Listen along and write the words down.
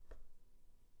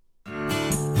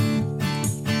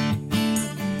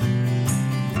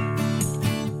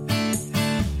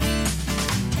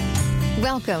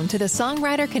Welcome to the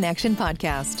Songwriter Connection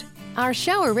podcast. Our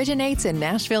show originates in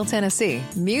Nashville, Tennessee,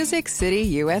 Music City,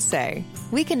 USA.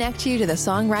 We connect you to the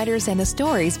songwriters and the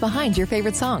stories behind your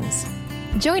favorite songs.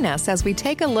 Join us as we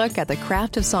take a look at the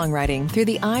craft of songwriting through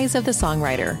the eyes of the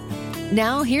songwriter.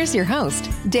 Now, here's your host,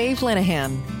 Dave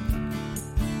Linehan.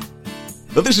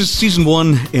 Well, this is Season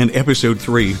 1 and Episode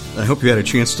 3. I hope you had a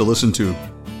chance to listen to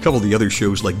a couple of the other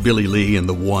shows like Billy Lee and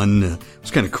The One. It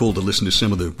was kind of cool to listen to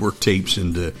some of the work tapes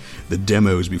and the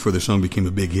demos before the song became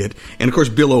a big hit. And, of course,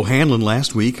 Bill O'Hanlon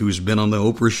last week, who's been on the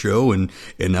Oprah show and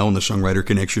now on the Songwriter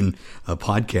Connection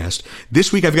podcast.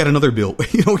 This week, I've got another Bill.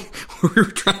 You know, we're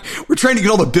trying to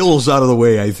get all the Bills out of the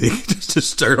way, I think, just to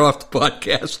start off the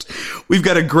podcast. We've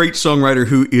got a great songwriter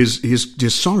who is his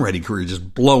songwriting career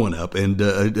just blowing up, and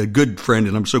a good friend,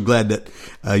 and I'm so glad that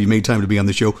you made time to be on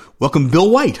the show. Welcome,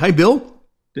 Bill White. Hi, Bill.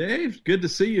 Dave, good to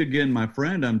see you again, my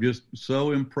friend. I'm just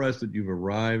so impressed that you've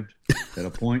arrived at a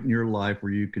point in your life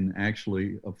where you can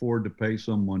actually afford to pay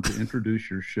someone to introduce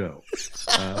your show.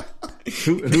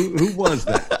 Who was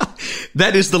that?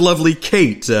 That is the lovely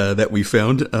Kate that we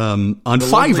found on the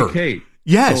Fiverr. Lovely Kate.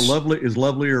 Yes. So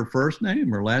Lovely her first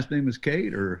name? Her last name is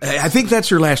Kate? Or I think that's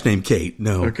her last name, Kate.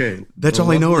 No. Okay. That's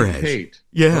all I know her as. Kate.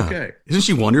 Yeah. Okay. Isn't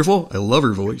she wonderful? I love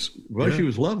her voice. Well, yeah. She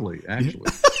was lovely, actually.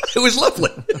 It was lovely.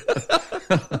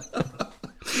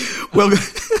 Well,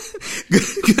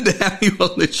 good to have you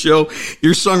on the show.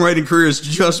 Your songwriting career is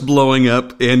just blowing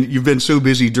up, and you've been so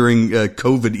busy during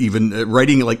COVID, even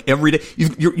writing like every day.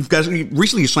 You've got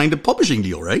recently signed a publishing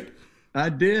deal, right? I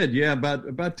did, yeah,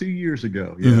 about 2 years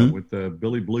ago, with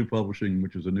Billy Blue Publishing,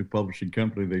 which is a new publishing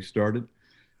company they started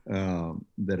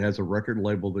that has a record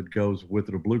label that goes with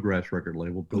it, a bluegrass record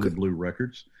label, Billy Blue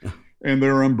Records. And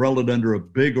they're umbrellaed under a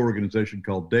big organization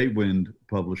called Daywind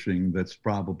Publishing that's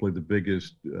probably the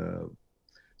biggest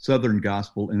Southern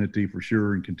gospel entity for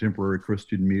sure in contemporary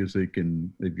Christian music.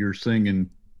 And if you're singing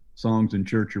songs in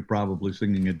church, you're probably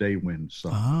singing a Daywind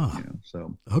song.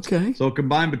 So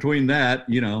combined between that,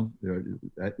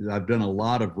 I've done a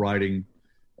lot of writing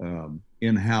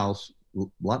in-house, a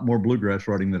lot more bluegrass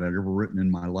writing than I've ever written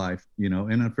in my life,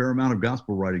 and a fair amount of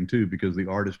gospel writing too, because the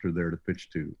artists are there to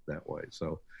pitch to that way.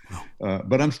 So,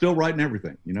 but I'm still writing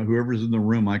everything, whoever's in the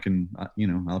room,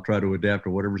 I'll try to adapt to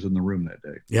whatever's in the room that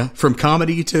day. Yeah. From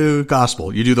comedy to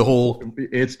gospel, you do the whole.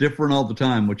 It's different all the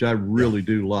time, which I really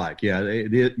do like. Yeah.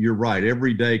 You're right.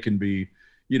 Every day can be,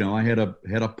 I had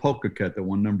a polka cut that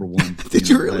won number one. Did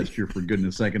you really? Last year, for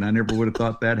goodness sake, and I never would have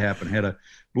thought that happened. Had a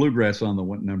bluegrass song that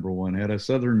went number one. Had a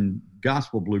Southern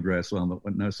gospel bluegrass song that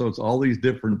went number. So it's all these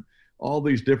different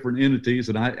entities,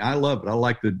 and I love it. I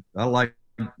like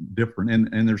different,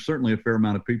 and there's certainly a fair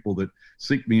amount of people that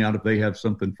seek me out if they have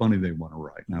something funny they want to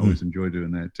write, and I always enjoy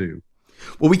doing that too.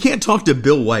 Well, we can't talk to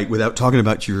Bill White without talking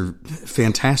about your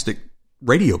fantastic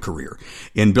radio career.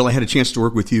 And Bill, I had a chance to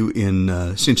work with you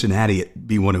in Cincinnati at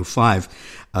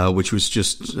B105, which was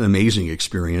just an amazing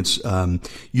experience.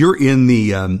 You're in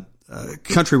the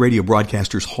Country Radio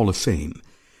Broadcasters Hall of Fame,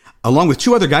 along with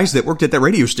two other guys that worked at that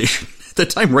radio station at the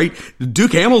time, right?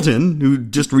 Duke Hamilton, who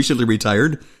just recently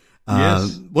retired.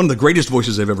 Yes. One of the greatest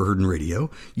voices I've ever heard in radio.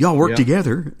 Y'all worked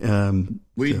together.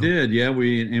 We did, yeah.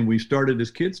 We started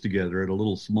as kids together at a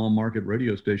little small market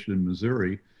radio station in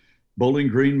Missouri, Bowling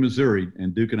Green, Missouri.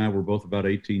 And Duke and I were both about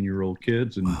 18-year-old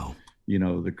kids. And, wow.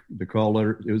 The call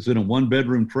letter, it was in a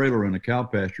one-bedroom trailer in a cow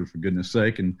pasture, for goodness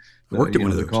sake. And worked at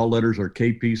one of those. The call letters are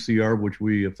KPCR, which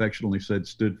we affectionately said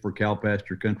stood for Cow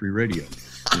Pasture Country Radio.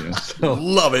 So,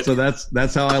 love it. So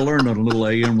that's how I learned on a little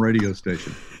AM radio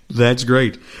station. That's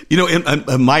great.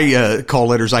 In my call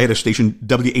letters, I had a station,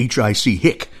 WHIC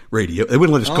Hick Radio. They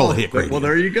wouldn't let us call it Hick Radio. Well,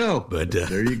 there you go. But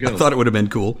there you go. I thought it would have been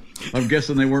cool. I'm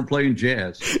guessing they weren't playing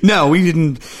jazz. No, we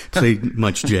didn't play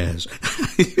much jazz.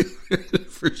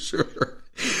 For sure.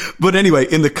 But anyway,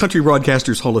 in the Country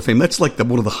Broadcasters Hall of Fame, that's like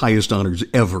one of the highest honors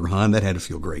ever, huh? And that had to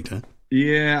feel great, huh?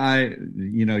 Yeah,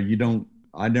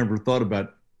 I never thought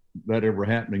about that ever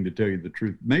happening, to tell you the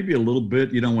truth. Maybe a little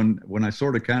bit, when I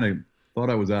sort of kind of thought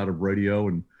I was out of radio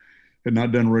and had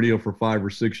not done radio for 5 or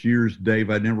 6 years, Dave,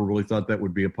 I never really thought that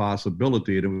would be a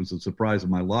possibility. And it was a surprise of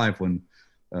my life when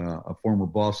a former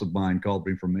boss of mine called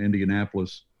me from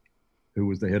Indianapolis, who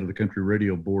was the head of the country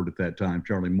radio board at that time,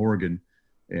 Charlie Morgan.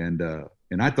 And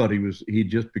I thought he'd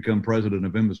just become president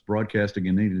of MS Broadcasting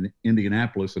in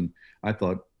Indianapolis. And I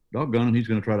thought, doggone it, he's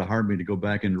going to try to hire me to go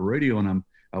back into radio. And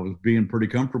I was being pretty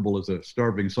comfortable as a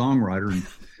starving songwriter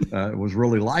and was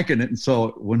really liking it. And so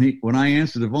when I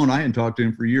answered the phone, I hadn't talked to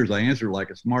him for years. I answered like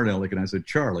a smart aleck, and I said,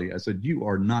 Charlie, you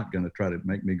are not going to try to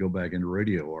make me go back into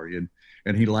radio, are you?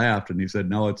 And he laughed and he said,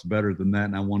 no, it's better than that.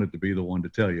 And I wanted to be the one to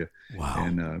tell you.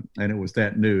 Wow. And it was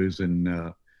that news.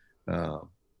 And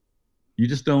You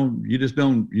just don't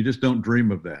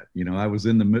dream of that. You know, I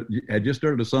just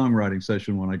started a songwriting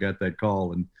session when I got that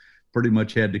call, and pretty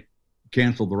much had to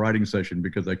cancel the writing session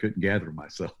because I couldn't gather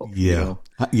myself. Yeah. You know?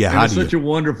 Yeah. And it's such a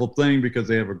wonderful thing because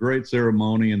they have a great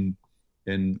ceremony, and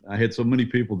I had so many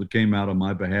people that came out on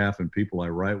my behalf, and people I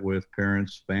write with,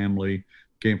 parents, family,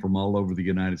 came from all over the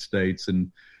United States.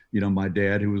 And, you know, my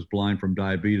dad, who was blind from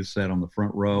diabetes, sat on the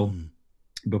front row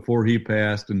before he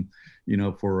passed. And, you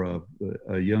know, for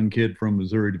a young kid from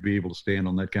Missouri to be able to stand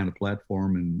on that kind of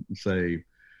platform and say,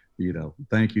 you know,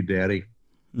 thank you, Daddy,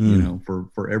 you know,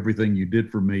 for everything you did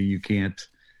for me. You can't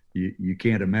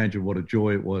imagine what a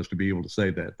joy it was to be able to say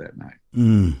that night.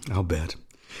 I'll bet.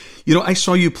 You know, I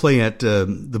saw you play at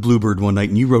the Bluebird one night,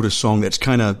 and you wrote a song that's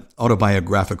kind of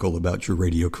autobiographical about your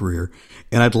radio career,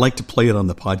 and I'd like to play it on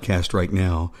the podcast right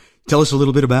now. Tell us a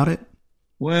little bit about it.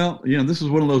 Well, you know, this is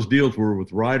one of those deals where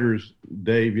with writers,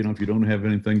 Dave, you know, if you don't have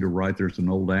anything to write, there's an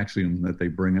old axiom that they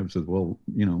bring up, says, well,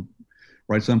 you know,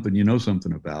 write something you know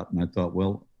something about. And I thought,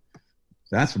 well,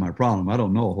 that's my problem. I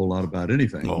don't know a whole lot about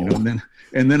anything. You know?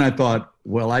 And then I thought,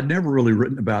 well, I'd never really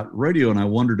written about radio, and I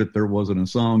wondered if there wasn't a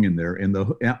song in there. And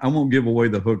I won't give away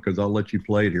the hook because I'll let you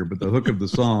play it here. But the hook of the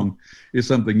song is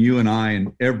something you and I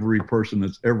and every person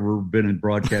that's ever been in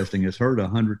broadcasting has heard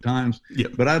 100 times.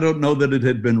 Yep. But I don't know that it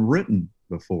had been written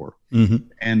before.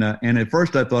 And at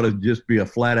first I thought it'd just be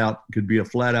could be a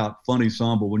flat out funny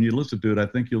song. But when you listen to it, I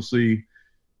think you'll see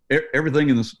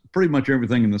pretty much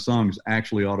everything in the song is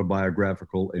actually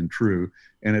autobiographical and true,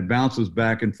 and it bounces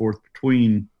back and forth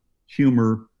between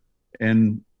humor,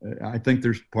 and I think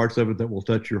there's parts of it that will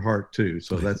touch your heart too.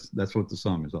 So that's what the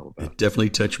song is all about. It definitely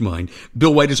touched mine.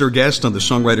 Bill White is our guest on the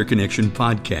Songwriter Connection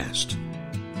podcast.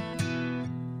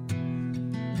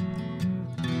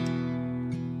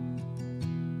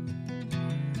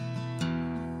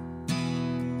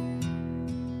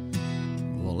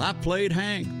 Well, I played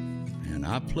Hank, and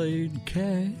I played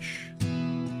Cash,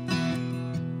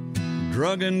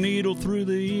 drug a needle through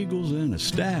the Eagles and a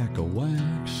stack of wax.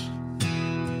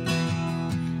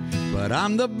 But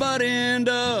I'm the butt end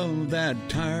of that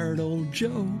tired old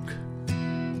joke.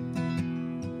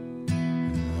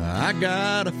 I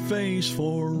got a face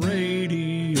for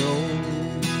radio.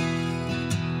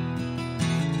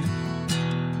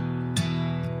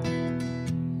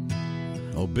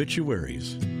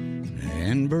 Obituaries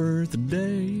and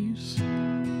birthdays,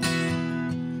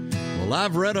 well,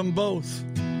 I've read them both.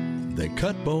 They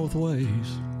cut both ways.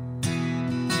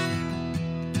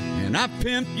 And I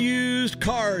pimped used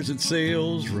cars at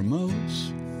sales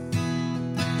remotes.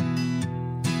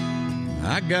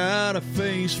 I got a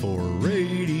face for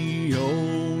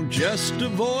radio, just a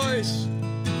voice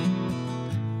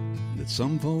that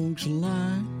some folks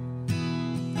like,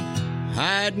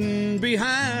 hiding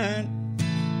behind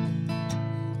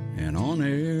an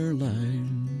on-air light.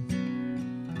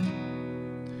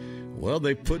 Well,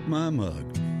 they put my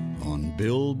mug on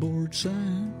billboard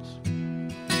signs.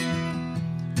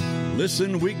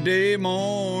 Listen weekday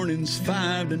mornings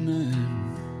 5 to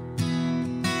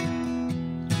 9.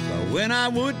 But when I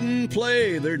wouldn't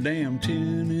play their damn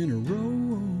 10 in a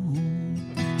row,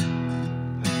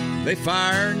 they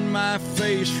fired my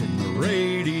face from the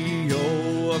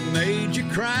radio. I've made you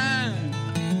cry,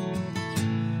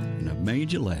 and I've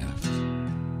made you laugh.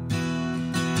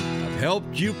 I've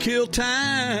helped you kill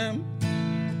time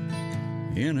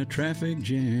in a traffic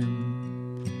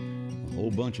jam a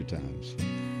whole bunch of times.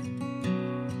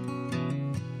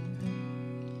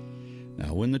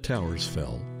 Now, when the towers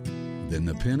fell, then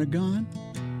the Pentagon,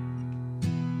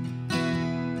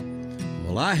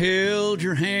 well, I held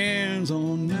your hands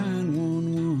on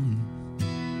 911.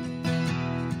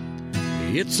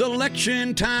 It's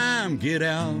election time, get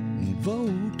out and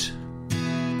vote.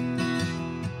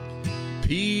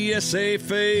 PSA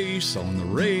face on the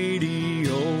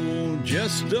radio,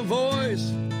 just a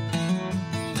voice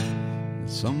that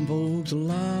some folks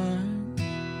like,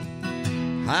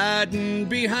 hiding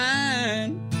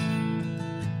behind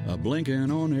a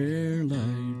blinking on-air light.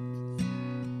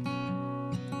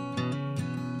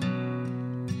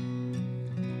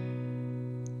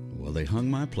 Well, they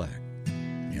hung my plaque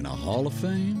in a Hall of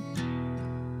Fame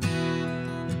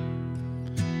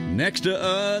next to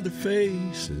other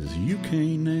faces you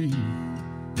can't name.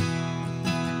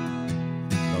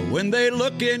 But when they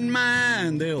look in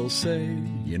mine, they'll say,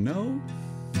 you know,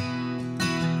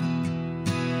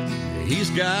 he's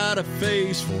got a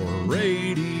face for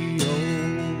radio.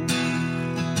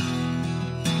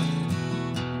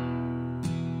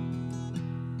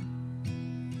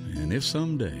 And if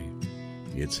someday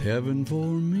it's heaven for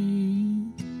me,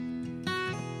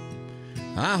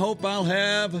 I hope I'll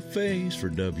have a face for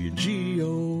WGOD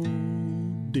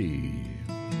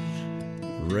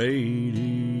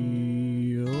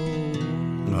radio.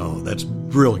 Oh, that's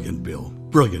brilliant, Bill.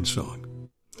 Brilliant song.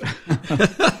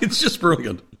 It's just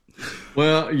brilliant.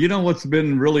 Well, you know what's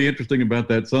been really interesting about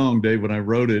that song, Dave, when I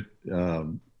wrote it,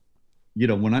 you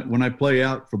know, when I play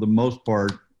out, for the most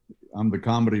part, I'm the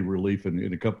comedy relief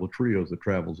in a couple of trios that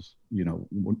travels, you know,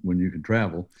 when you can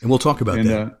travel. And we'll talk about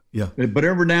that. Yeah. But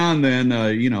every now and then,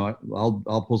 you know,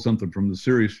 I'll pull something from the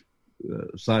serious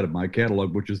side of my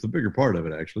catalog, which is the bigger part of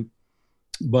it, actually.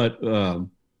 But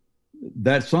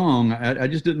that song, I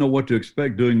just didn't know what to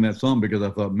expect doing that song, because I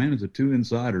thought, man, is it too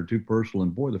inside or too personal?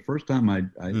 And boy, the first time I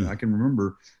can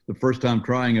remember the first time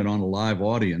trying it on a live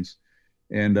audience,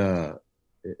 and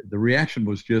the reaction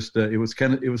was just, it was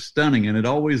stunning, and it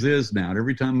always is now. And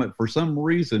every time, for some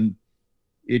reason,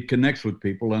 it connects with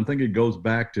people. And I think it goes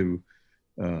back to,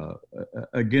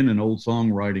 again, an old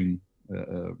songwriting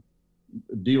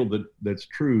deal that's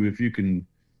true. If you can,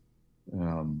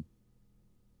 when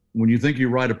you think you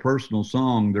write a personal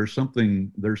song, there's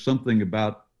something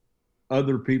about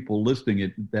other people listening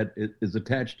it that it is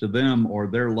attached to them or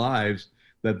their lives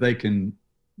that they can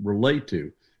relate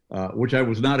to. Which I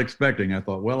was not expecting. I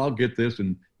thought, well, I'll get this,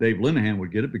 and Dave Linehan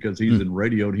would get it because he's in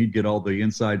radio, and he'd get all the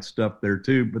inside stuff there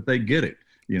too. But they get it,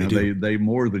 you know. They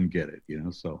more than get it, you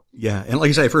know. So yeah, and like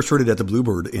I said, I first heard it at the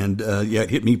Bluebird, and yeah, it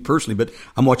hit me personally. But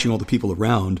I'm watching all the people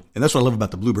around, and that's what I love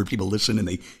about the Bluebird. People listen and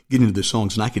they get into the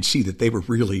songs, and I could see that they were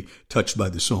really touched by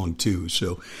the song too.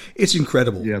 So it's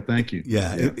incredible. Yeah, thank you.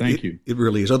 Yeah, thank you. It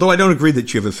really is. Although I don't agree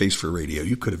that you have a face for radio.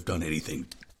 You could have done anything.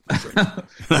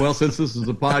 Well, since this is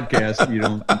a podcast, you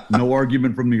know, no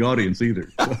argument from the audience either.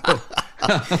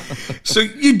 So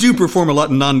you do perform a lot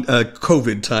in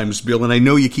non-COVID times, Bill, and I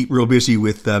know you keep real busy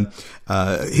with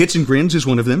Hits and Grins is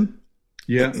one of them.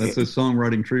 Yeah, that's a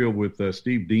songwriting trio with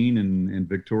Steve Dean and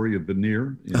Victoria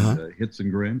Veneer in Hits and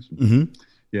Grins. Mm-hmm.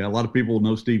 Yeah, a lot of people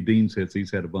know Steve Dean's hits.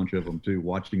 He's had a bunch of them too.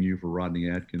 Watching You for Rodney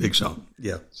Atkins. Big song,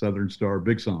 yeah. Southern Star,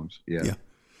 big songs, yeah.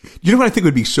 You know what I think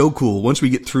would be so cool once we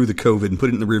get through the COVID and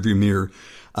put it in the rearview mirror?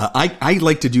 I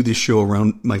like to do this show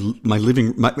around my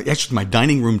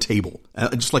dining room table,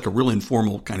 just like a real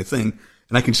informal kind of thing.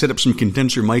 And I can set up some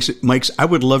condenser mics. I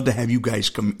would love to have you guys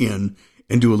come in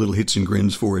and do a little Hits and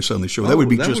Grins for us on the show. That would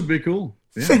be cool.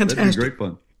 Yeah, fantastic. That'd be great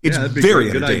fun. It's that'd be very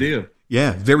good entertaining. idea.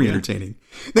 Yeah, very entertaining.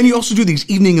 Then you also do these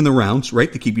evening in the rounds,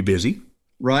 right, to keep you busy.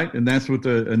 Right, and that's with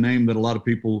a name that a lot of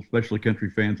people, especially country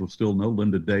fans, will still know,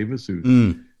 Linda Davis, who's,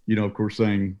 you know, of course,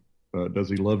 sang Does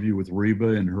He Love You with Reba,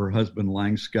 and her husband,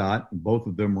 Lang Scott. And both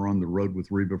of them were on the road with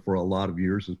Reba for a lot of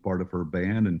years as part of her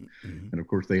band. And, and of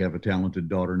course, they have a talented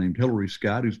daughter named Hillary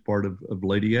Scott, who's part of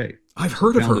Lady A. I've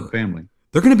heard of her. Family.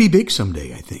 They're going to be big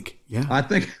someday, I think. Yeah, I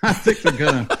think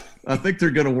they're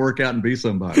gonna work out and be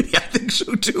somebody. Yeah, I think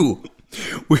so too.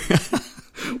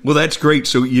 Well, that's great.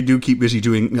 So you do keep busy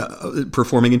doing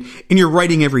performing, and you're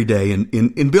writing every day.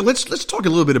 And Bill, let's talk a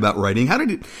little bit about writing. How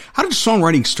did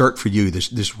songwriting start for you?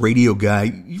 This radio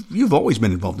guy, you've always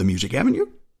been involved in music, haven't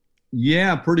you?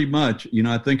 Yeah, pretty much. You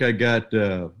know, I think I got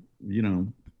you know,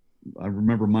 I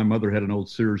remember my mother had an old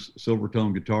Sears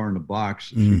Silvertone guitar in a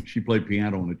box. She played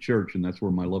piano in a church, and that's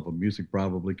where my love of music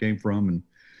probably came from.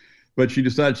 But she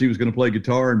decided she was going to play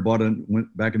guitar and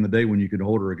went back in the day when you could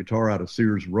order a guitar out of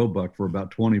Sears Roebuck for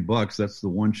about $20. That's the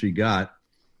one she got.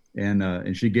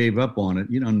 And she gave up on it,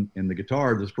 you know, and the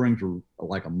guitar, the strings were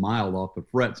like a mile off the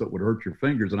fret, so it would hurt your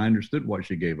fingers. And I understood why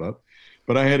she gave up.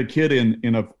 But I had a kid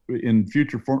in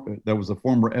future that was a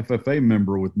former FFA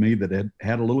member with me that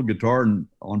had a little guitar, and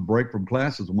on break from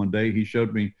classes one day, he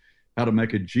showed me how to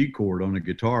make a G chord on a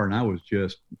guitar. And I was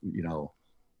just, you know,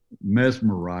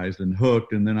 mesmerized and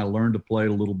hooked. And then I learned to play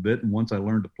a little bit. And once I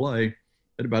learned to play,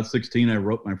 at about 16, I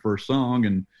wrote my first song.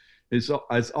 And it's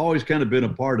always kind of been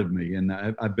a part of me. And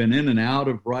I've been in and out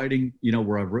of writing, you know,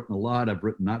 where I've written a lot. I've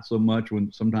written not so much,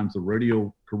 when sometimes the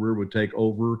radio career would take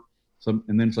over.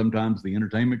 And then sometimes the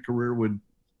entertainment career would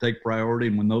take priority.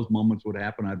 And when those moments would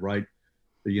happen, I'd write,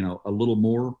 you know, a little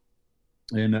more.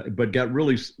 And but got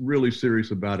really, really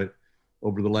serious about it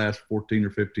over the last 14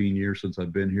 or 15 years since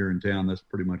I've been here in town. That's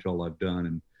pretty much all I've done,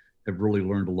 and have really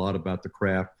learned a lot about the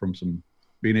craft from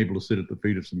being able to sit at the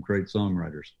feet of some great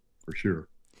songwriters, for sure.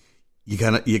 You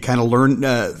kind of learn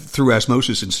through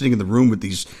osmosis and sitting in the room with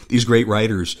these great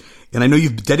writers. And I know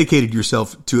you've dedicated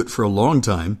yourself to it for a long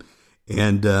time,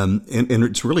 and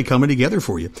it's really coming together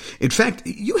for you. In fact,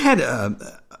 you had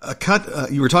a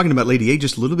cut. You were talking about Lady A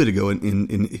just a little bit ago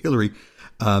in Hillary.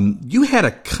 You had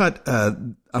a cut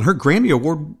on her Grammy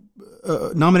Award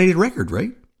nominated record,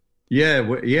 right? Yeah.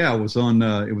 It was on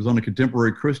a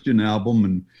contemporary Christian album,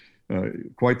 and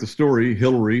quite the story.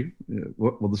 Hillary,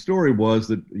 well, the story was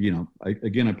that, I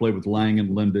played with Lang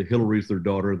and Linda. Hillary's their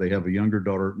daughter. They have a younger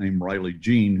daughter named Riley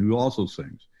Jean, who also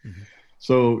sings. Mm-hmm.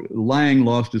 So Lang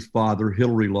lost his father.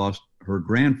 Hillary lost her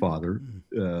grandfather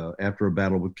after a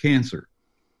battle with cancer.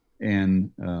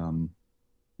 And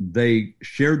they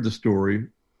shared the story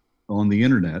on the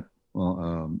internet,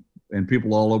 and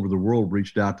people all over the world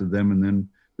reached out to them. And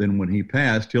then when he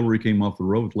passed, Hillary came off the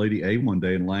road with Lady A one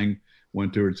day, and Lang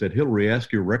went to her and said, Hillary,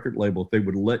 ask your record label if they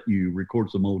would let you record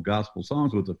some old gospel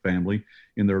songs with the family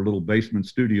in their little basement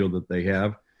studio that they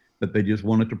have, that they just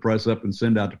wanted to press up and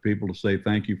send out to people to say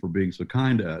thank you for being so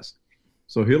kind to us.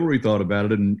 So Hillary thought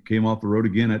about it and came off the road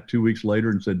again at 2 weeks later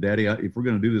and said, Daddy, if we're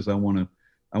going to do this, I want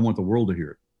the world to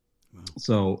hear it. Wow.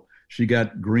 So she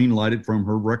got green lighted from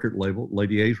her record label.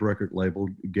 Lady A's record label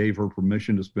gave her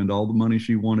permission to spend all the money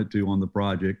she wanted to on the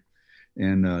project.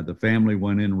 And the family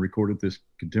went in and recorded this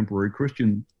contemporary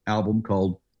Christian album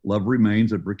called Love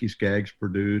Remains that Ricky Skaggs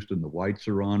produced, and the Whites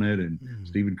are on it, and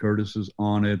Stephen Curtis is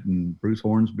on it, and Bruce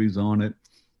Hornsby's on it.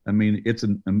 I mean, it's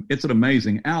an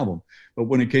amazing album. But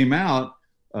when it came out,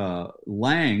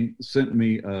 Lang sent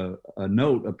me a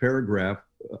note, a paragraph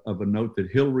of a note that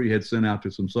Hillary had sent out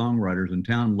to some songwriters in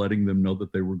town, letting them know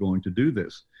that they were going to do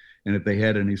this. And if they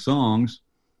had any songs,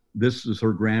 this is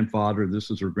her grandfather.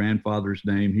 This is her grandfather's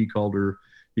name. He called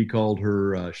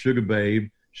her Sugar Babe.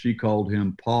 She called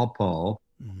him Paw Paw.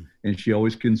 Mm-hmm. And she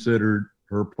always considered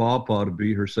her Paw Paw to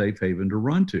be her safe haven to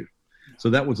run to. So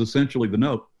that was essentially the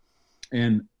note.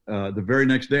 And the very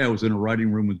next day I was in a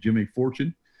writing room with Jimmy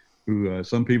Fortune, who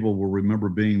some people will remember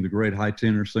being the great high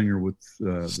tenor singer with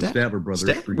the Statler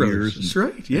Brothers for years. That's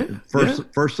right, yeah.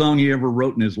 First song he ever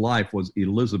wrote in his life was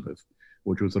Elizabeth,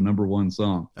 which was the #1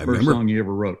 song. First song he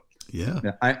ever wrote. Yeah.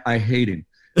 I hate him.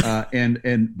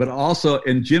 But also,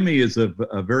 and Jimmy is a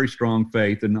very strong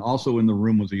faith. And also in the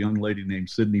room was a young lady named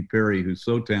Sydney Perry, who's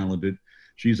so talented.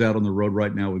 She's out on the road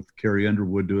right now with Carrie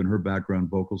Underwood doing her background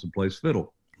vocals and plays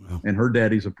fiddle. Wow. And her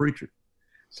daddy's a preacher.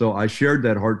 So I shared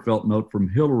that heartfelt note from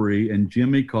Hillary, and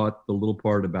Jimmy caught the little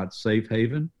part about safe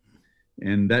haven.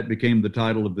 And that became the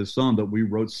title of this song that we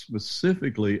wrote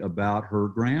specifically about her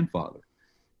grandfather.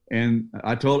 And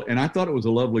I thought it was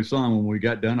a lovely song. When we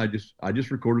got done, I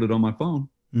just recorded it on my phone,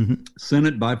 sent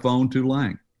it by phone to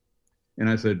Lang. And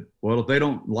I said, well, if they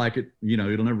don't like it,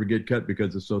 it'll never get cut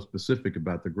because it's so specific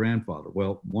about the grandfather.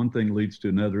 Well, one thing leads to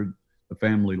another. The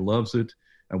family loves it.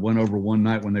 I went over one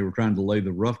night when they were trying to lay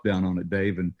the rough down on it,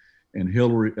 Dave, and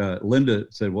Hillary, Linda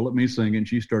said, well, let me sing. And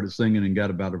she started singing and got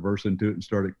about a verse into it and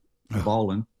started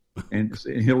bawling. And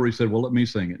Hillary said, well, let me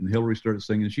sing it. And Hillary started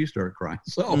singing and she started crying.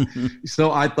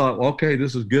 So I thought, okay,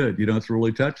 this is good. It's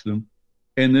really touched them.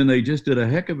 And then they just did a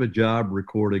heck of a job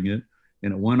recording it.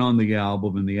 And it went on the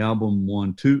album, and the album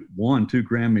won two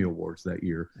Grammy Awards that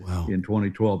year. Wow. In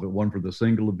 2012. It won for the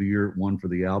single of the year, it won for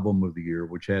the album of the year,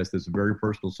 which has this very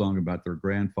personal song about their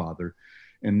grandfather.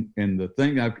 And the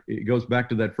thing, it goes back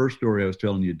to that first story I was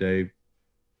telling you, Dave.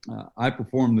 I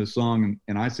performed this song,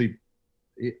 and I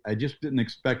just didn't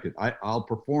expect it. I'll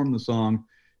perform the song,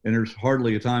 and there's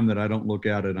hardly a time that I don't look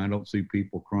at it and I don't see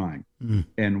people crying. Mm.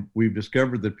 And we've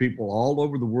discovered that people all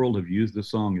over the world have used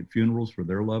this song at funerals for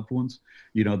their loved ones,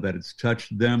 that it's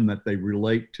touched them, that they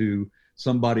relate to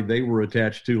somebody they were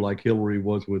attached to, like Hillary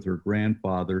was with her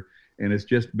grandfather. And it's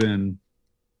just been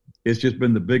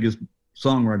the biggest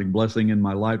songwriting blessing in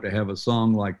my life to have a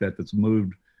song like that that's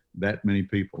moved that many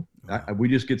people. We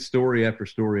just get story after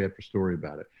story after story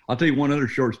about it. I'll tell you one other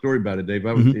short story about it, Dave.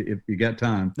 If you got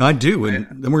time. I do, and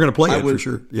then we're going to play it for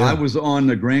sure. Yeah. I was on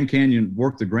the Grand Canyon,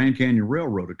 worked the Grand Canyon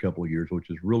Railroad a couple of years, which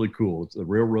is really cool. The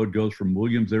railroad goes from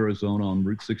Williams, Arizona on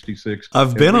Route 66.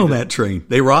 I've been on that train.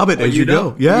 They rob it as you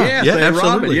go. Yeah, they absolutely.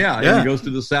 rob it, yeah. And it goes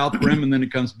to the South Rim, and then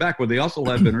it comes back. Well, they also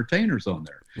have entertainers on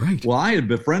there. Right. Well, I had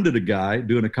befriended a guy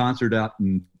doing a concert out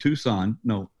in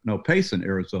Payson,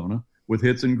 Arizona, with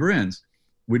Hits and Grins.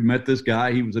 We'd met this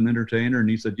guy. He was an entertainer, and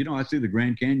he said, I see the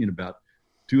Grand Canyon about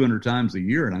 200 times a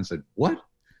year. And I said, what?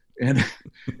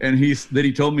 And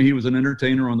he told me he was an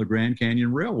entertainer on the Grand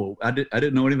Canyon Railroad. I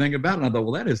didn't know anything about it. And I thought,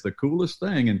 well, that is the coolest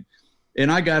thing.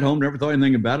 And I got home, never thought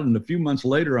anything about it. And a few months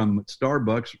later, I'm at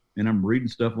Starbucks, and I'm reading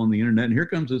stuff on the internet. And here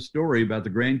comes this story about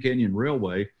the Grand Canyon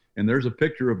Railway. And there's a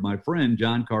picture of my friend,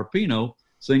 John Carpino,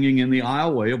 singing in the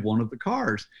aisleway of one of the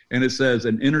cars. And it says,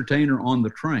 an entertainer on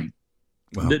the train.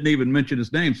 Wow. Didn't even mention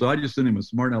his name. So I just sent him a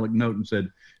smart aleck note and said,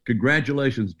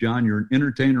 congratulations, John, you're an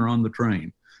entertainer on the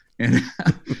train.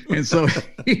 And so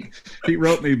he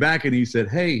wrote me back, and he said,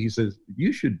 hey, he says,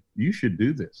 you should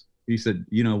do this. He said,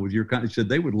 with your he said,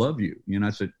 they would love you. And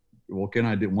I said, what can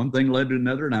I do? One thing led to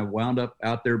another, and I wound up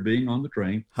out there being on the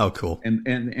train. How cool!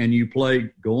 And you play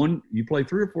 3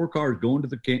 or 4 cars going to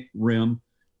the rim,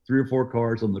 3 or 4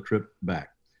 cars on the trip back,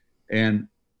 and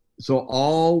so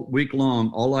all week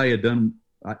long, all I had done,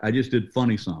 I just did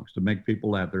funny songs to make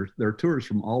people laugh. There are tourists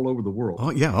from all over the world. Oh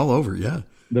yeah, all over. Yeah.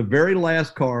 The very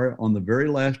last car on the very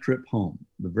last trip home,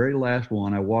 the very last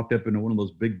one, I walked up into one of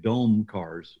those big dome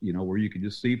cars, where you could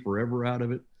just see forever out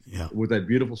of it. Yeah. With that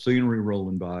beautiful scenery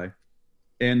rolling by.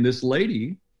 And this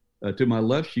lady to my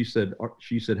left, she said,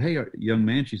 "Hey, young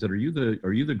man," she said, are you the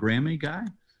Grammy guy?"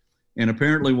 And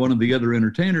apparently one of the other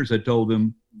entertainers had told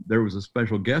them there was a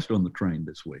special guest on the train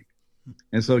this week.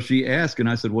 And so she asked, and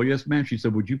I said, "Well, yes, ma'am." She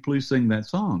said, "Would you please sing that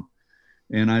song?"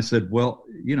 And I said, "Well,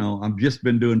 I've just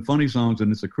been doing funny songs,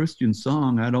 and it's a Christian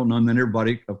song. I don't know." And then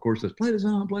everybody, of course, says, "Play the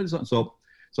song, play the song." So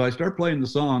I start playing the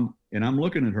song, and I'm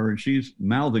looking at her, and she's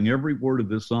mouthing every word of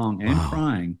this song and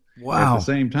crying at the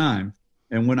same time.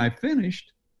 And when I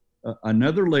finished,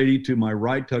 another lady to my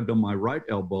right tugged on my right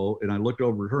elbow, and I looked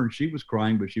over at her, and she was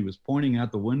crying, but she was pointing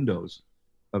out the windows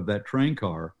of that train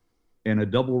car, and a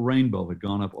double rainbow had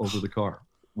gone up over the car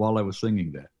while I was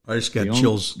singing that. I just got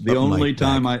chills. The only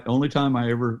time I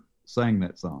ever sang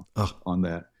that song on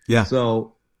that. Yeah.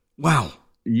 So, wow.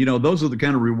 Those are the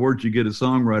kind of rewards you get as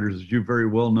songwriters. As you very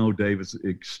well know, Dave, it's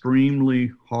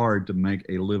extremely hard to make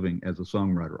a living as a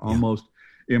songwriter. Yeah. Almost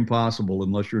impossible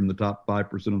unless you're in the top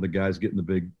 5% of the guys getting the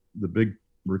big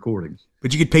recordings.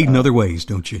 But you get paid in other ways,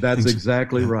 don't you? That's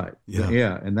exactly right.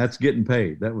 Yeah. And that's getting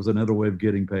paid. That was another way of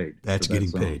getting paid. That's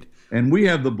getting paid. And we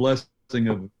have the blessing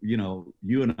of,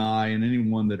 you and I and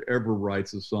anyone that ever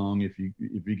writes a song, if you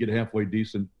get halfway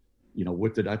decent,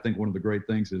 with it, I think one of the great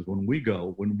things is when we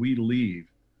leave,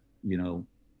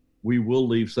 we will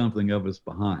leave something of us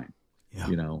behind.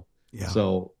 Yeah. Yeah.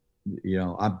 So,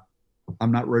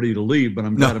 I'm not ready to leave, but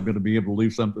I'm glad I'm going to be able to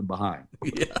leave something behind.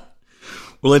 Yeah.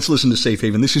 Well, let's listen to Safe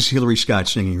Haven. This is Hillary Scott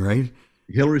singing, right?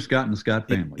 Hillary Scott and the Scott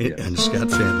family. Yes. And Scott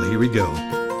family. Here we go.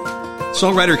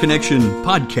 Songwriter Connection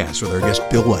podcast with our guest,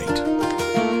 Bill White.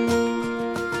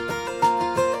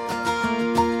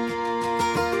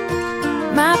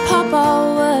 My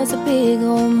papa was a big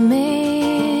old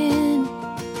man.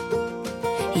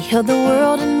 He held the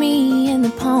world and me in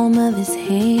the palm of his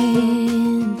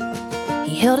hand.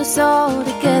 He held us all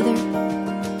together.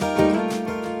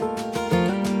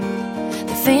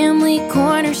 The family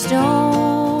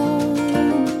cornerstone.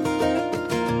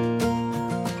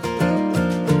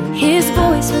 His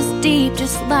voice was deep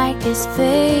just like his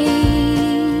faith.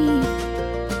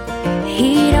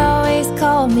 He'd always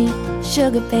call me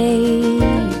sugar babe,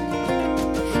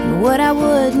 and what I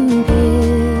wouldn't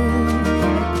give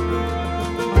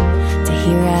to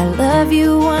hear I love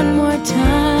you one more time.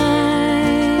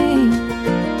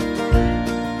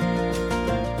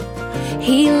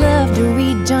 He loved to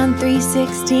read John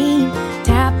 3:16,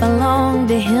 tap along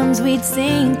to hymns we'd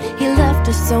sing. He loved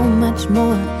us so much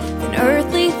more than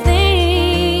earthly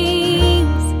things.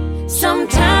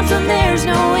 Sometimes when there's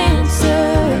no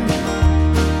answer,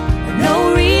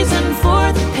 no reason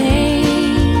for the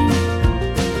pain,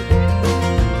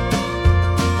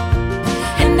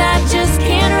 and I just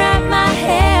can't wrap my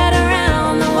head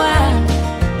around the why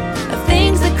of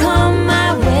things that come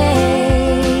my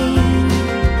way.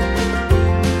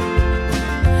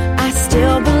 I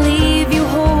still believe you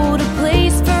hold a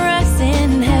place for us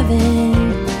in heaven.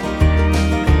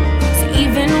 So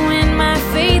even when my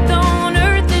faith on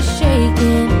earth is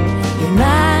shaken, you're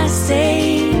my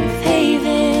safe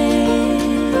haven.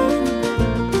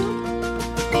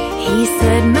 He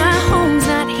said, my home's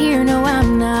not here, no,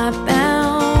 I'm not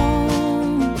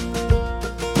bound.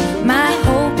 My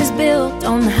hope is built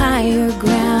on higher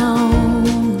ground.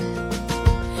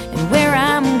 And where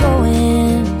I'm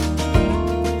going,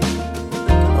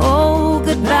 oh,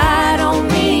 goodbye don't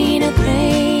mean a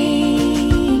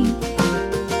thing.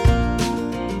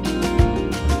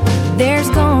 There's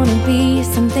gonna be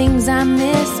some things I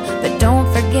miss, but don't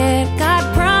forget, God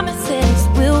promises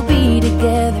we'll be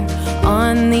together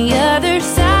on the other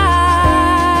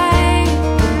side.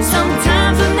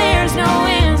 Sometimes when there's no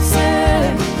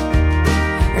answer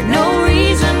or no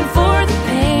reason for the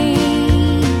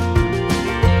pain,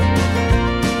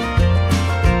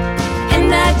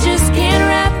 and I just can't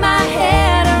wrap my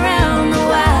head around the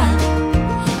why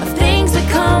of things that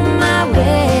come my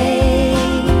way,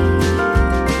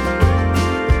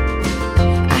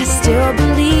 I still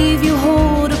believe you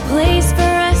hold a place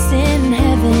for us in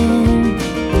heaven.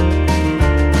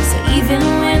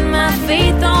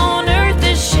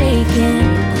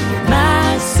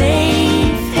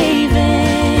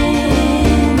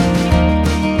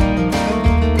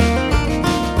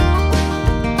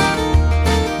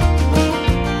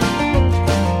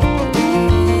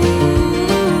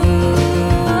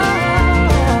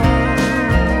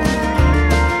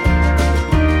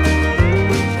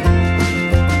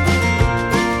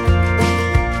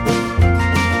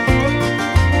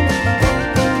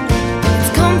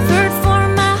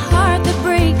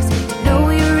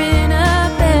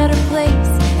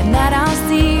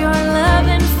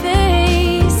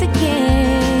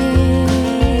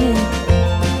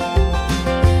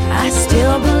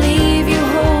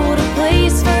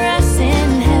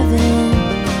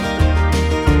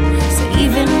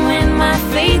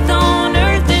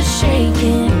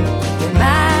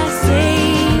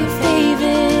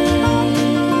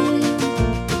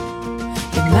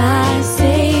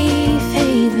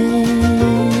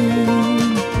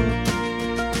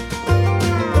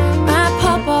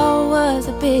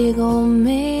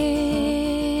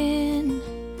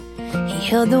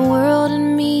 held the world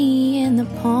and me in the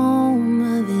palm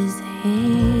of his hand.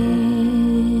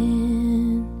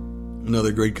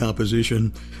 Another great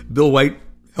composition. Bill White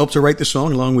helped to write the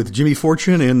song along with Jimmy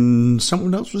Fortune and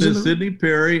someone else was in it. Sidney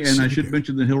Perry, and Sidney I should Perry.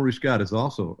 mention that Hillary Scott is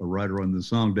also a writer on the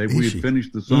song. Dave, Is we she? had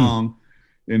finished the song,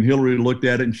 and Hillary looked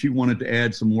at it, and she wanted to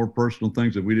add some more personal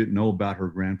things that we didn't know about her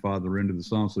grandfather into the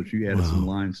song, so she added some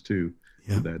lines too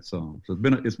to that song. So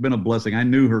it's been a blessing. I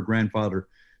knew her grandfather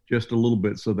just a little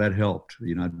bit, so that helped.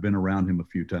 You know, I'd been around him a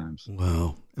few times.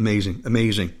 Wow. Amazing.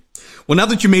 Amazing. Well, now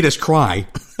that you made us cry,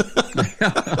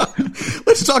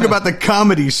 let's talk about the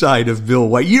comedy side of Bill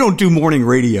White. You don't do morning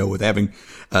radio without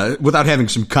having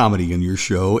some comedy in your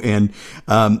show. And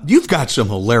you've got some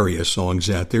hilarious songs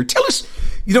out there. Tell us,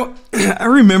 I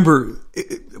remember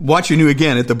watching you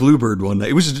again at the Bluebird one night.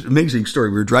 It was an amazing story.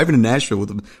 We were driving to Nashville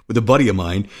with a buddy of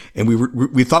mine, and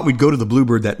we thought we'd go to the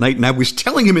Bluebird that night. And I was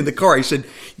telling him in the car, I said,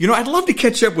 I'd love to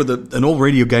catch up with an old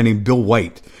radio guy named Bill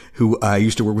White, who I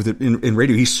used to work with in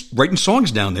radio. He's writing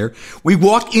songs down there. We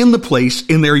walk in the place,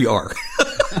 and there you are.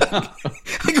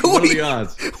 I go, what are the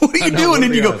odds? What are you doing?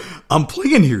 And you go, I'm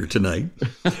playing here tonight.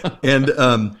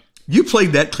 And you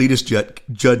played that Cletus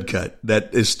Judd cut.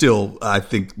 That is still, I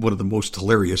think, one of the most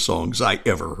hilarious songs I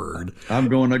ever heard. I'm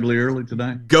going ugly early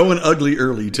tonight. Going ugly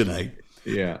early tonight.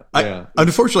 Yeah.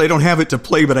 Unfortunately, I don't have it to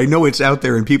play, but I know it's out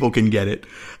there and people can get it.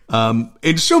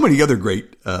 And so many other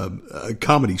great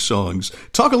comedy songs.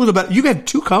 Talk a little about, you had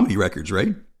 2 comedy records,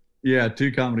 right? Yeah,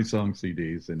 2 comedy song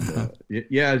CDs. And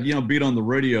being on the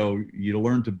radio, you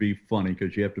learn to be funny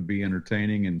because you have to be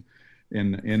entertaining.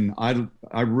 And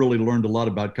I really learned a lot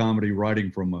about comedy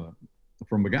writing from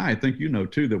a guy I think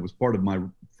too, that was part of my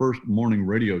first morning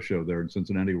radio show there in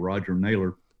Cincinnati, Roger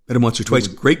Naylor. Met him once or twice.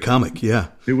 Great comic, yeah.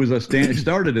 It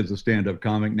started as a stand-up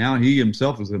comic. Now he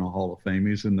himself is in a Hall of Fame.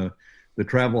 He's in the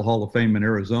Travel Hall of Fame in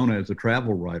Arizona as a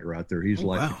travel writer out there. He's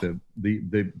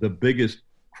the biggest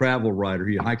travel writer.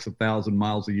 He hikes 1,000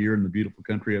 miles a year in the beautiful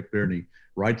country up there, and he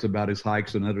writes about his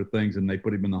hikes and other things, and they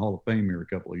put him in the Hall of Fame here a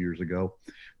couple of years ago.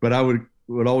 But I would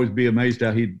always be amazed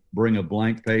how he'd bring a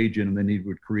blank page in, and then he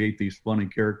would create these funny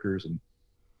characters and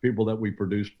people that we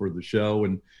produced for the show.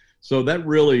 And so that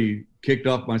really kicked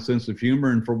off my sense of humor.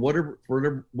 And for whatever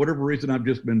reason, I've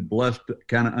just been blessed to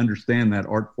kind of understand that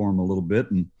art form a little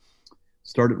bit and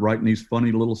started writing these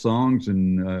funny little songs.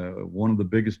 And one of the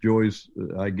biggest joys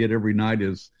I get every night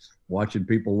is watching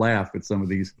people laugh at some of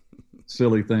these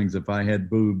silly things. If I had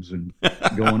boobs and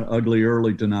going ugly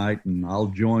early tonight, and I'll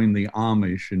join the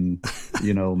Amish, and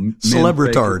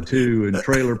Celebritard too, and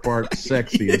Trailer Park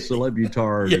Sexy and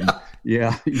Celebutard, and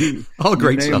all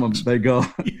great you name songs. Them,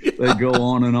 they go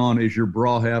on and on. Is your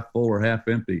bra half full or half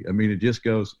empty? I mean, it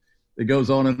goes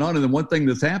on and on. And then one thing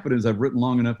that's happened is I've written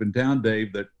long enough in town,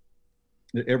 Dave, that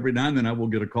every now and then I will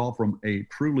get a call from a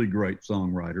truly great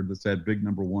songwriter that's had big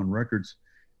 #1 records,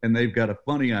 and they've got a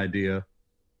funny idea,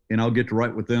 and I'll get to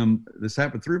write with them. This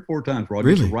happened 3 or 4 times where I'll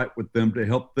get to write with them to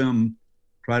help them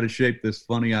try to shape this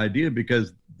funny idea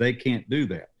because they can't do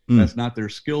that. That's not their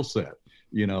skill set,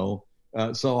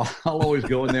 So I'll always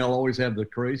go, and they'll always have the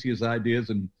craziest ideas,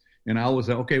 and I always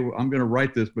say, okay, well, I'm going to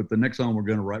write this, but the next song we're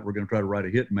going to try to write a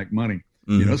hit and make money.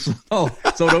 So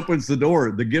it opens the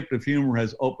door. The gift of humor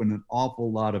has opened an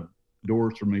awful lot of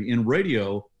doors for me. In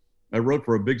radio, I wrote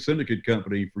for a big syndicate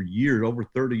company for years, over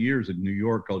 30 years in New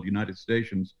York, called United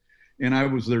Stations. And I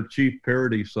was their chief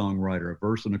parody songwriter, a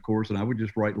verse and a chorus, and I would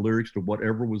just write lyrics to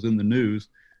whatever was in the news.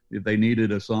 If they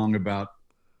needed a song about,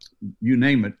 you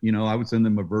name it, I would send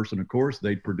them a verse and a chorus.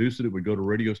 They'd produce it. It would go to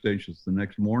radio stations the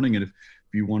next morning. And if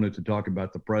you wanted to talk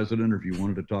about the president, or if you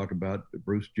wanted to talk about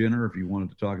Bruce Jenner, if you wanted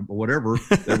to talk about whatever,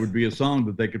 there would be a song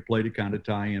that they could play to kind of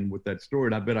tie in with that story.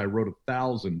 And I bet I wrote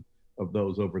 1,000 of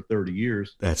those over 30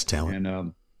 years. That's talent.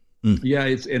 And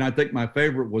and I think my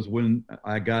favorite was when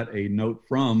I got a note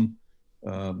from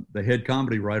the head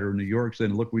comedy writer in New York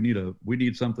saying, look, we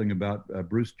need something about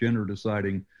Bruce Jenner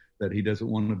deciding that he doesn't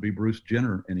want to be Bruce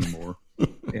Jenner anymore.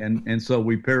 and so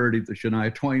we parodied the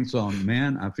Shania Twain song,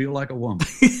 Man, I Feel Like a Woman.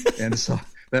 And so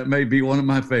that may be one of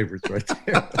my favorites right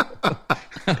there.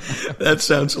 That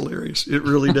sounds hilarious. It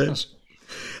really does.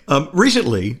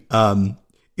 Recently, in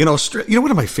Australia, one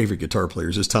of my favorite guitar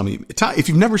players is Tommy. If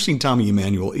you've never seen Tommy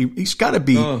Emmanuel, he's got to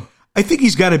be, I think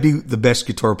he's got to be the best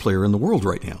guitar player in the world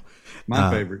right now. My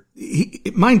favorite.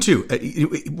 Mine too.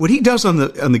 What he does on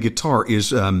the guitar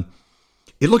is,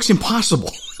 it looks impossible.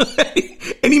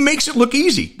 And he makes it look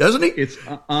easy, doesn't he? It's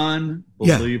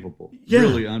unbelievable. Yeah.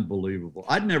 Really unbelievable.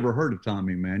 I'd never heard of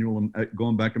Tommy Emmanuel.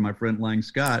 Going back to my friend Lang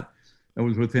Scott, I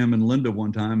was with him and Linda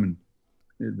one time, and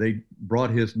they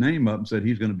brought his name up and said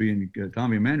he's going to be in,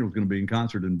 Tommy Emmanuel's going to be in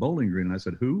concert in Bowling Green. And I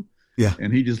said, who? Yeah.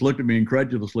 And he just looked at me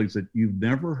incredulously and said, "You've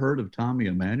never heard of Tommy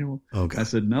Emmanuel?" Okay. I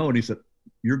said, "No." And he said,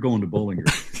 "You're going to Bowling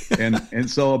Green." and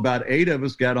so about 8 of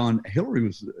us got on.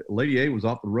 Lady A was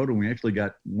off the road, and we actually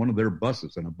got one of their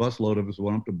buses, and a busload of us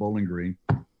went up to Bowling Green.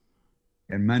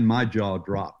 And man, my jaw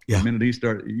dropped. Yeah. The minute he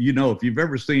started, if you've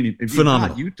ever seen him, if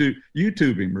phenomenal. You've not,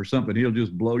 YouTube him or something, he'll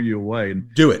just blow you away. And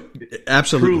do it.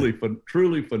 Absolutely.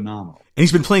 Truly phenomenal. And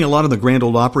he's been playing a lot of the Grand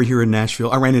Ole Opry here in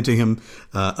Nashville. I ran into him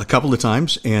a couple of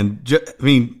times, and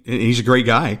he's a great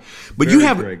guy. But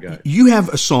you have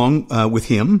a song with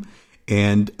him,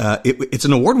 and it's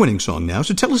an award-winning song now.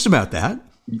 So tell us about that.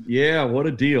 Yeah, what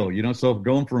a deal. So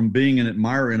going from being an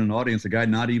admirer in an audience, a guy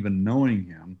not even knowing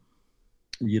him,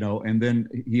 and then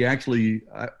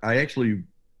I actually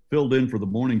filled in for the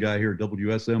morning guy here at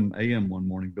WSM AM one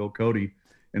morning, Bill Cody,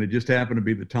 and it just happened to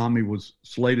be that Tommy was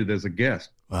slated as a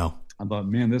guest. Wow. I thought,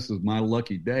 man, this is my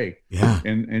lucky day. Yeah.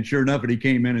 And sure enough, he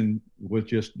came in and was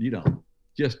just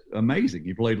amazing.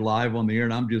 He played live on the air,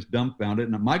 and I'm just dumbfounded.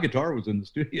 And my guitar was in the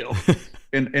studio.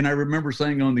 and I remember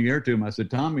saying on the air to him, I said,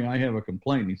 "Tommy, I have a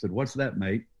complaint." He said, "What's that,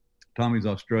 mate?" Tommy's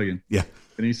Australian. Yeah.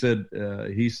 And he said,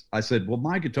 I said, "Well,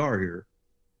 my guitar here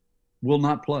will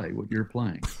not play what you're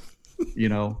playing,"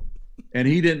 and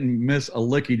he didn't miss a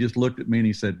lick. He just looked at me and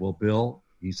he said, "Well, Bill,"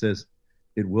 he says,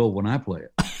 "it will when I play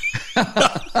it."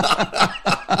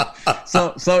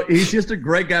 So he's just a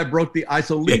great guy, broke the ice.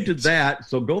 So lead to that.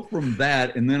 So go from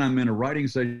that. And then I'm in a writing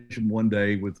session one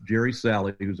day with Jerry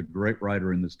Salley, who's a great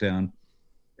writer in this town,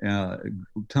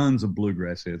 tons of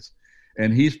bluegrass hits.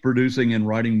 And he's producing and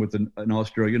writing with an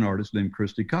Australian artist named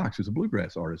Christy Cox, who's a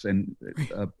bluegrass artist and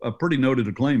a pretty noted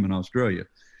acclaim in Australia.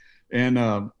 And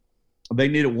they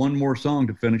needed one more song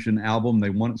to finish an album. They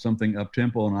wanted something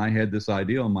up-tempo, and I had this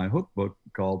idea on my hook book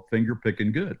called Finger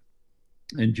Pickin' Good.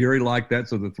 And Jerry liked that,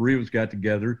 so the three of us got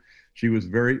together. She was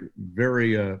very,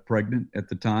 very pregnant at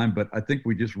the time, but I think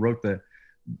we just wrote the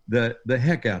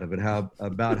heck out of it,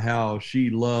 about how she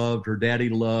loved, her daddy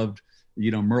loved,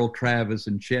 Merle Travis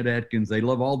and Chet Atkins. They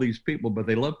love all these people, but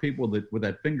they love people with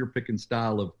that finger-picking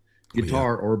style of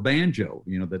guitar or banjo,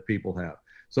 that people have.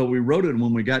 So we wrote it, and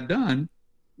when we got done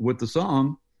with the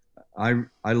song,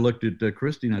 I looked at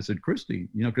Christy, and I said, "Christy,"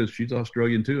 because she's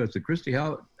Australian too. I said, "Christy,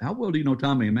 how well do you know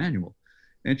Tommy Emmanuel?"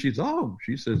 And she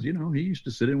says, he used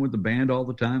to sit in with the band all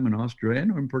the time in Australia. I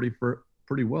know him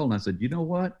pretty well. And I said, "You know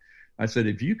what?" I said,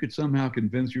 "If you could somehow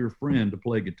convince your friend to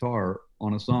play guitar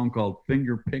on a song called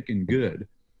Finger Pickin' Good,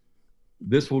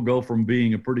 this will go from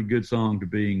being a pretty good song to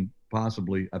being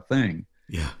possibly a thing."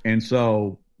 Yeah. And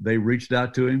so they reached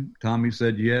out to him. Tommy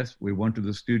said yes. We went to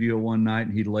the studio one night,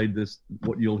 and he laid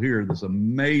what you'll hear, this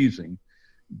amazing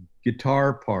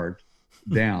guitar part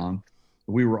down.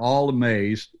 We were all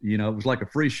amazed. It was like a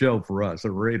free show for us.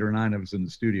 There were 8 or 9 of us in the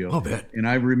studio. I'll bet. And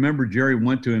I remember Jerry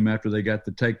went to him after they got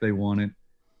the take they wanted,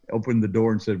 opened the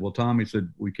door and said, "Well, Tommy," said,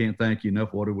 "we can't thank you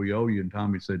enough. What do we owe you?" And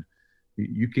Tommy said,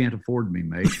 "You can't afford me,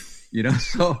 mate."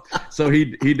 So he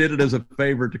did it as a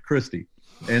favor to Christy.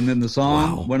 And then the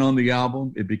song went on the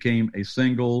album. It became a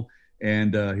single.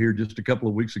 And here just a couple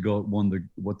of weeks ago, it won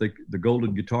the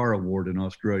Golden Guitar Award in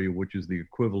Australia, which is the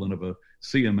equivalent of a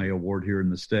CMA award here in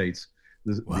the States.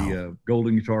 The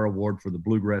Golden Guitar Award for the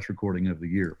Bluegrass Recording of the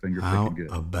Year. Finger Pickin' Good.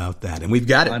 How about that? And we've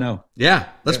got it. I know. Yeah.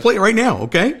 Let's play it right now,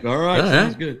 okay? All right.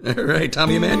 Sounds good. All right.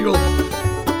 Tommy Emmanuel.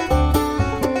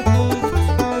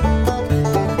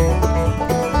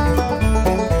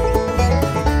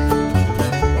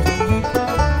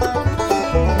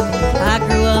 I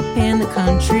grew up in the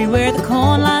country where the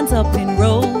corn lines up in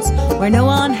rows, where no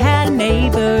one had a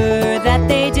neighbor that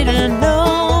they didn't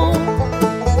know.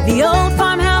 The old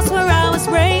farmhouse where I was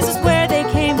raised is where they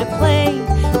came to play.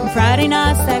 On Friday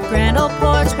nights, that grand old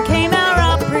porch became our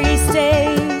Opry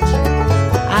stage.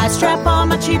 I'd strap on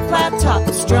my cheap flat top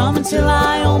and strum until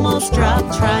I almost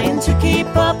dropped, trying to keep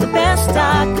up the best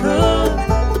I could.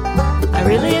 I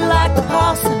really liked the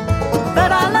parson,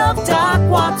 but I loved Doc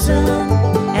Watson,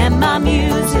 and my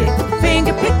music,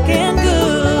 finger picking good.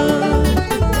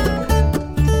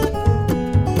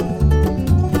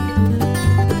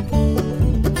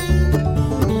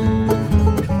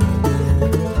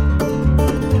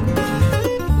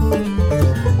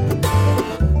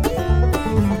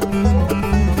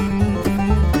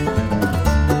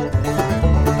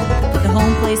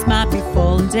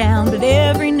 Down, but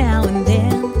every now and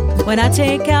then, when I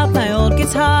take out my old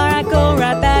guitar, I go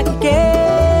right back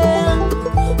again,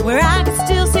 where I can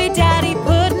still see Daddy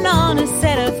putting on a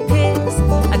set of picks.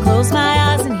 I close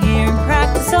my eyes and hear him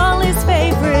practice all his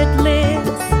favorite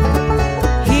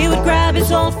licks. He would grab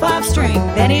his old 5-string,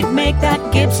 then he'd make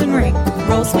that Gibson ring,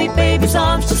 roll Sweet Baby's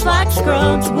arms just like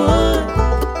Scruggs would.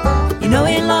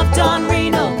 He loved Don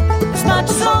Reno,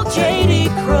 was old J.D.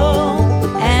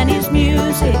 Crowe, and his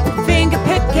music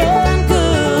finger-picking good.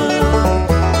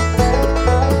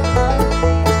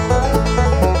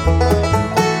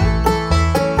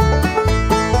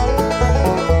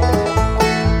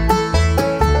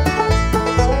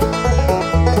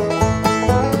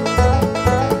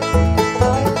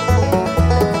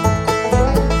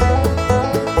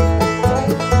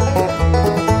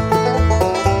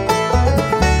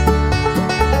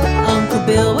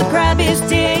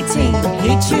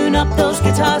 He'd tune up those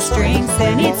guitar strings,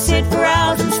 then he'd sit for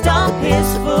hours and stomp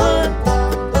his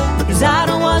foot. His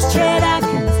idol was Chet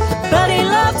Atkins, but he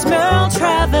loved Merle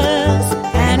Travis,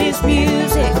 and his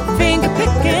music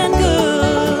finger-picking good.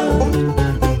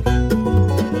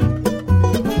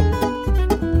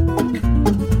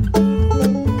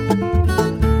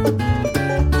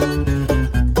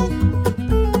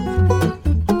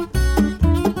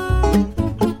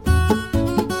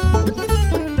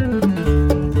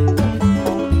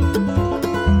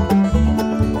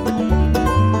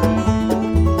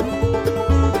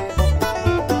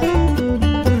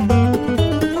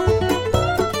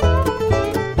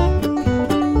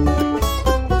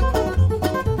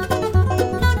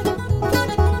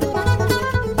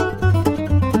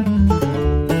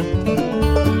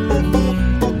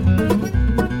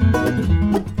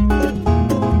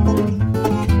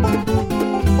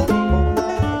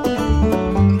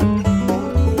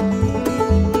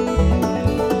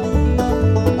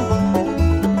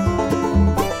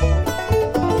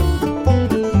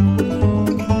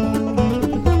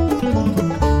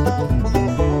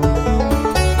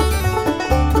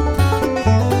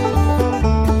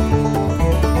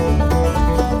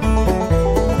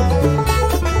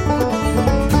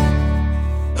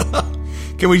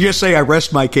 Can we just say I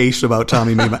rest my case about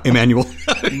Tommy Emmanuel?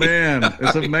 Man,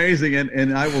 it's amazing.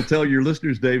 And I will tell your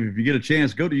listeners, Dave, if you get a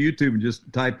chance, go to YouTube and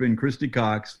just type in Christy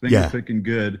Cox, Finger Picking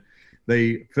Good.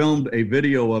 They filmed a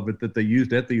video of it that they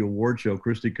used at the award show.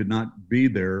 Christy could not be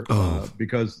there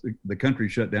because the country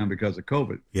shut down because of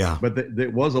COVID. Yeah. But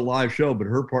it was a live show, but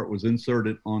her part was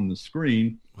inserted on the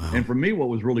screen. Wow. And for me, what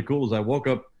was really cool is I woke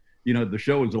up, the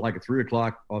show was like at 3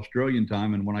 o'clock Australian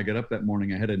time. And when I got up that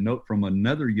morning, I had a note from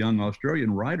another young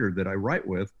Australian writer that I write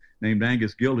with named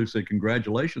Angus Guild, who said,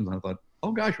 congratulations. And I thought,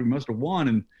 oh gosh, we must've won.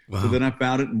 And so then I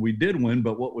found it and we did win.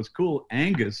 But what was cool,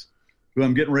 Angus, who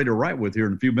I'm getting ready to write with here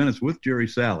in a few minutes with Jerry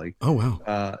Salley. Oh,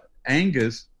 wow.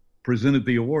 Angus presented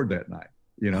the award that night.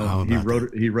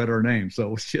 He read our name.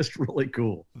 So it's just really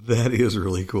cool. That is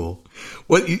really cool.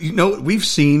 Well, we've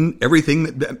seen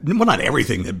everything not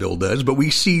everything that Bill does, but we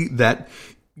see that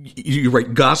you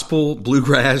write gospel,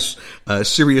 bluegrass,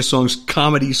 serious songs,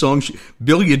 comedy songs.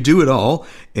 Bill, you do it all,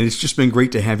 and it's just been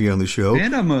great to have you on the show.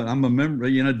 And I'm a member.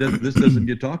 This doesn't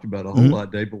get talked about a whole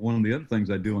lot, Dave. But one of the other things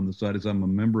I do on the side is I'm a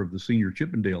member of the Senior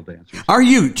Chippendale Dancers. Are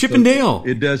you Chippendale? So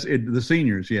it does. The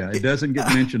seniors, yeah. It doesn't get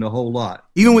mentioned a whole lot,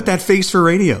 even with that face for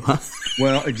radio, huh?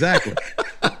 Well, exactly.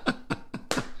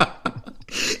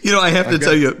 I have to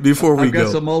tell you before we go. I've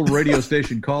got some old radio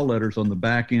station call letters on the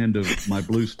back end of my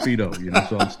blue Speedo,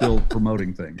 so I'm still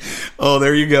promoting things. Oh,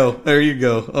 there you go. There you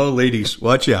go. Oh, ladies,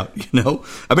 watch out.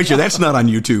 I bet you that's not on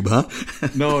YouTube, huh?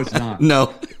 No, it's not.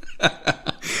 No.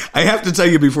 I have to tell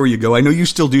you before you go, I know you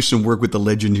still do some work with the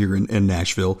legend here in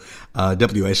Nashville,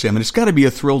 WSM, and it's got to be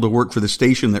a thrill to work for the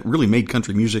station that really made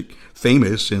country music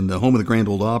famous in the home of the Grand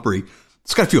Ole Opry.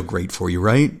 It's got to feel great for you,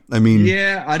 right? I mean,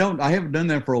 yeah, I haven't done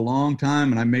that for a long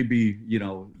time, and I may be,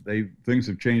 things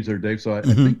have changed there, Dave. So I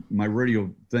think my radio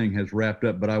thing has wrapped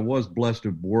up. But I was blessed to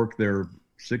work there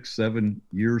 6-7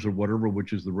 years or whatever,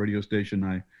 which is the radio station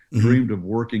I dreamed of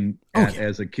working at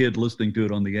as a kid, listening to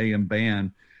it on the AM band.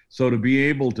 So to be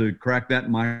able to crack that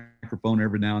microphone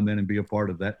every now and then and be a part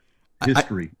of that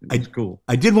history, it's cool.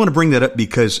 I did want to bring that up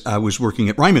because I was working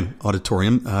at Ryman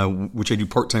Auditorium, which I do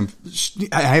part-time.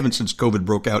 I haven't since COVID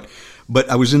broke out, but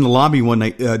I was in the lobby one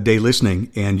day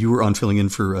listening, and you were on filling in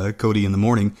for Cody in the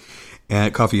morning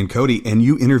at Coffee and Cody, and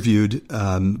you interviewed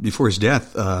before his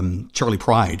death Charlie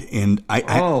Pride, and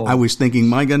I was thinking,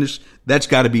 my goodness, that's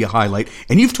got to be a highlight.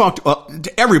 And you've talked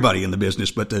to everybody in the business,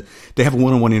 but to have a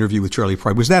one-on-one interview with Charlie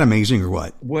Pride, was that amazing or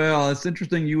what? Well, it's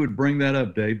interesting you would bring that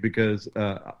up, Dave, because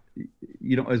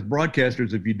as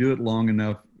broadcasters, if you do it long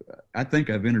enough, I think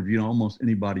I've interviewed almost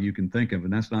anybody you can think of,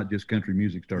 and that's not just country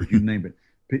music stars, you name it.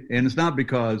 And it's not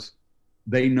because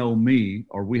they know me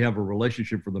or we have a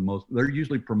relationship for the most. They're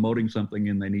usually promoting something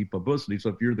and they need publicity. So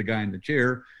if you're the guy in the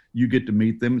chair, you get to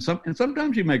meet them. And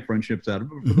sometimes you make friendships out of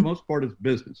it, but for the most part, it's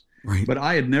business. Right. But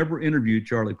I had never interviewed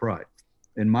Charlie Pride.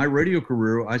 In my radio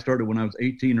career, I started when I was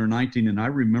 18 or 19, and I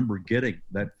remember getting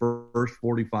that first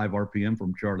 45 RPM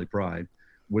from Charlie Pride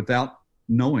without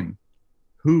knowing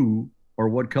who or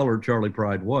what color Charley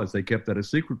Pride was. They kept that a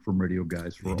secret from radio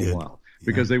guys for a while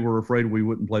because they were afraid we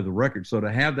wouldn't play the record. So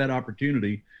to have that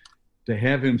opportunity to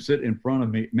have him sit in front of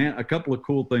me, man, a couple of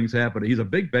cool things happened. He's a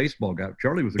big baseball guy.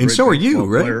 Charlie was a great baseball player. And so are you,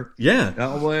 right? Player. Yeah.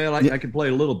 I can play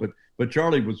a little bit, but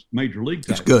Charlie was major league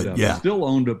type. He's good, stuff. yeah. He still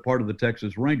owned a part of the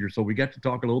Texas Rangers, so we got to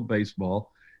talk a little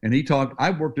baseball. And he talked,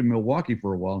 I worked in Milwaukee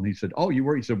for a while, and he said, oh, you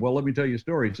were? He said, well, let me tell you a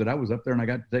story. He said, I was up there, and I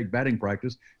got to take batting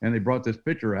practice, and they brought this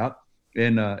pitcher out,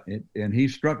 and he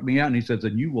struck me out, and he said,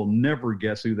 you will never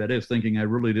guess who that is, thinking I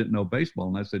really didn't know baseball.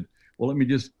 And I said, well, let me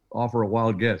just offer a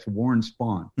wild guess, Warren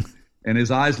Spahn. And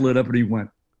his eyes lit up, and he went,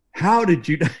 how did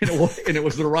you – and it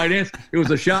was the right answer. It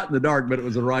was a shot in the dark, but it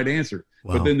was the right answer.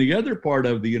 Wow. But then the other part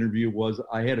of the interview was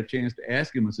I had a chance to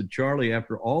ask him. I said, Charlie,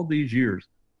 after all these years,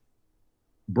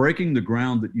 breaking the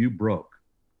ground that you broke,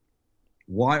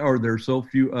 why are there so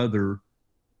few other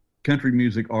country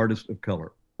music artists of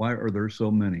color? Why are there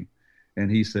so many? And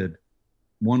he said,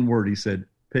 one word, he said,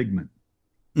 pigment.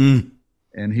 And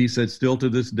he said, still to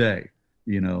this day,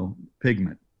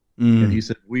 pigment. And he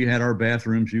said, we had our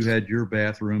bathrooms, you had your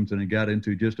bathrooms, and it got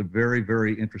into just a very,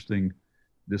 very interesting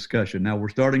discussion. Now, we're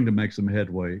starting to make some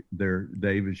headway there,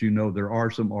 Dave. As you know, there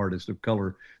are some artists of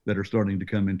color that are starting to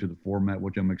come into the format,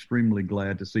 which I'm extremely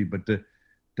glad to see. But to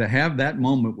have that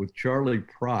moment with Charley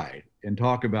Pride and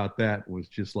talk about that was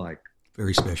just like...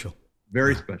 very special.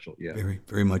 Very special, yeah. Very,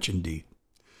 very much indeed.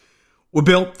 Well,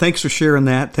 Bill, thanks for sharing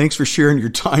that. Thanks for sharing your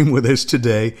time with us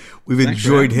today. We've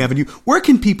enjoyed having you. Where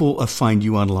can people find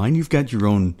you online? You've got your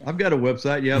own... I've got a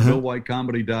website,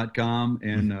 BillWhiteComedy.com,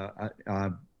 and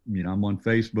I'm on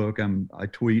Facebook. I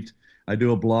tweet. I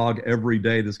do a blog every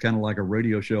day that's kind of like a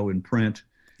radio show in print.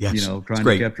 Yes, trying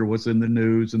to capture what's in the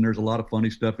news, and there's a lot of funny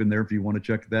stuff in there if you want to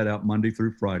check that out. Monday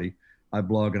through Friday, I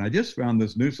blog, and I just found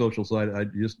this new social site.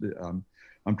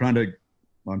 I'm trying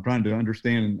to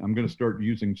understand, and I'm going to start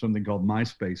using something called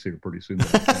MySpace here pretty soon.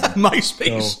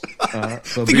 MySpace.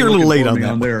 So I think you're a little late on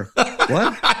that. There.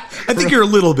 What? I think you're a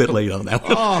little bit late on that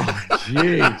one. Oh,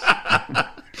 jeez.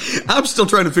 I'm still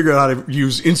trying to figure out how to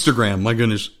use Instagram. My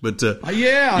goodness, but I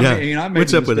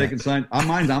made a mistake in sign. I'm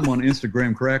on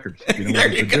Instagram crackers.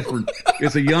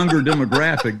 It's a younger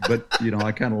demographic, but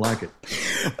I kind of like it.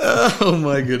 Oh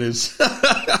my goodness.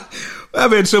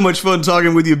 I've had so much fun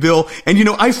talking with you, Bill. And,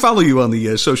 I follow you on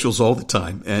the socials all the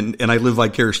time, and I live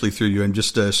vicariously through you. I'm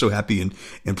just so happy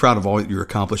and proud of all that you're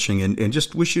accomplishing, and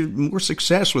just wish you more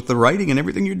success with the writing and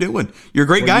everything you're doing. You're a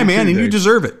great guy, man, and Dave. You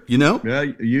deserve it, Yeah,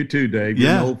 you too, Dave.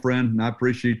 You're an old friend, and I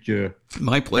appreciate you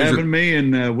my pleasure. Having me,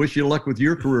 and wish you luck with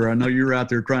your career. I know you're out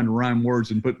there trying to rhyme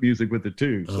words and put music with it,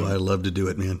 too. So. Oh, I love to do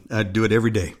it, man. I do it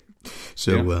every day.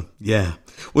 So,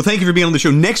 Well, thank you for being on the show.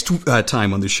 Next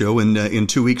time on the show in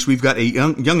 2 weeks, we've got a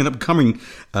young and upcoming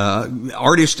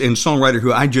artist and songwriter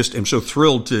who I just am so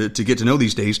thrilled to get to know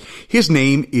these days. His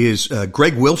name is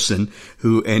Greg Wilson,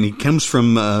 and he comes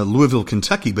from Louisville,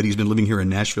 Kentucky, but he's been living here in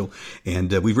Nashville,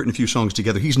 and we've written a few songs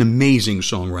together. He's an amazing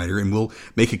songwriter, and we'll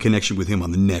make a connection with him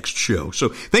on the next show. So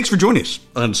thanks for joining us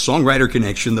on Songwriter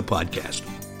Connection, the podcast.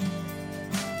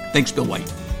 Thanks, Bill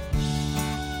White.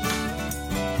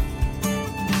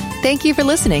 Thank you for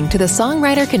listening to the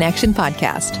Songwriter Connection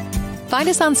podcast. Find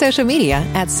us on social media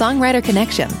at Songwriter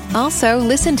Connection. Also,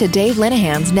 listen to Dave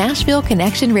Linehan's Nashville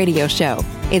Connection radio show.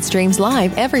 It streams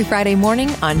live every Friday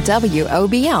morning on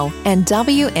WOBL and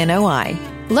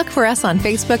WNOI. Look for us on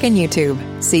Facebook and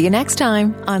YouTube. See you next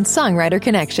time on Songwriter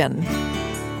Connection.